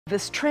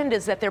This trend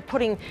is that they're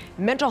putting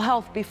mental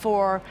health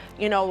before,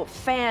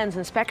 fans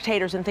and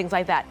spectators and things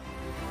like that.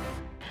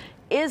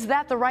 Is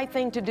that the right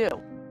thing to do?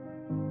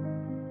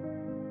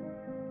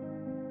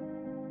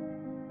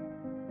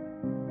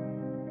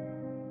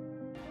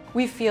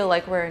 We feel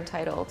like we're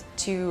entitled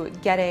to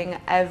getting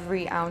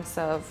every ounce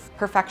of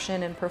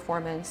perfection and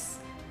performance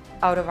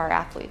out of our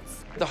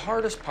athletes. The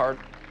hardest part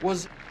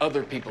was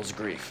other people's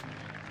grief.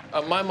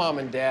 My mom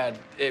and dad,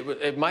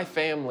 my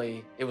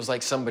family, it was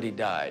like somebody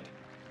died.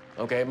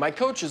 Okay, my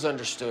coaches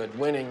understood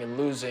winning and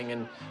losing,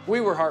 and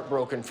we were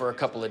heartbroken for a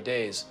couple of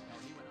days.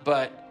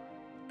 But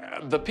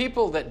the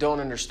people that don't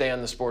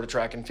understand the sport of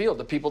track and field,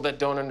 the people that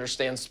don't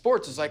understand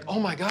sports, is like, oh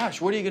my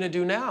gosh, what are you gonna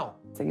do now?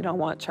 So you don't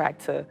want track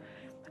to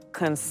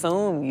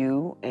consume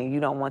you, and you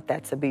don't want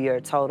that to be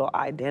your total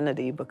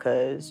identity,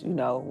 because,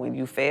 when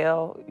you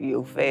fail,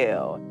 you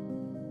fail.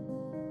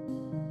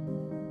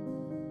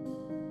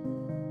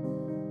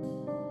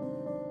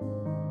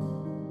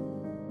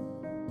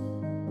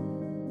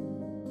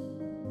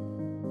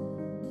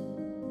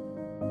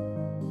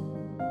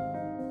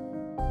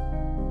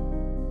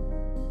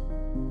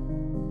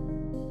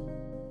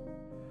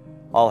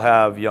 I'll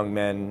have young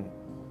men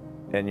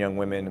and young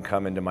women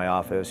come into my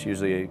office,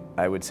 usually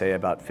I would say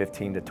about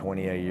 15 to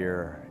 20 a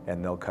year,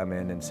 and they'll come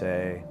in and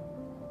say,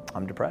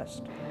 I'm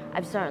depressed.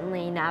 I've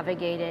certainly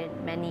navigated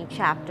many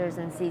chapters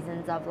and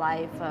seasons of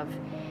life of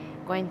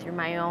going through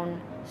my own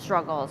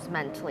struggles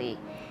mentally.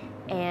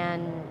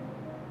 And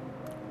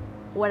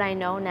what I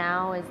know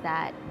now is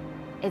that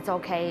it's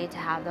okay to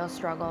have those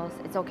struggles.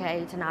 It's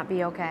okay to not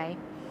be okay.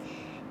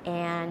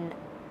 And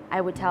I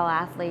would tell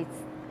athletes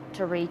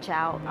to reach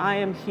out. I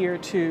am here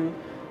to,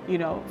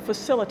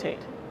 facilitate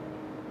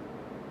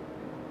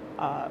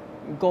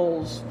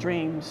goals,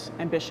 dreams,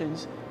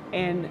 ambitions,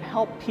 and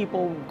help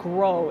people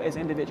grow as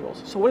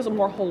individuals. So what does a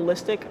more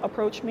holistic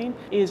approach mean?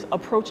 Is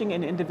approaching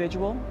an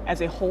individual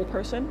as a whole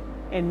person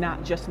and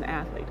not just an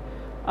athlete.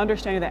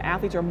 Understanding that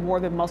athletes are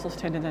more than muscles,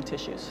 tendons, and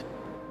tissues.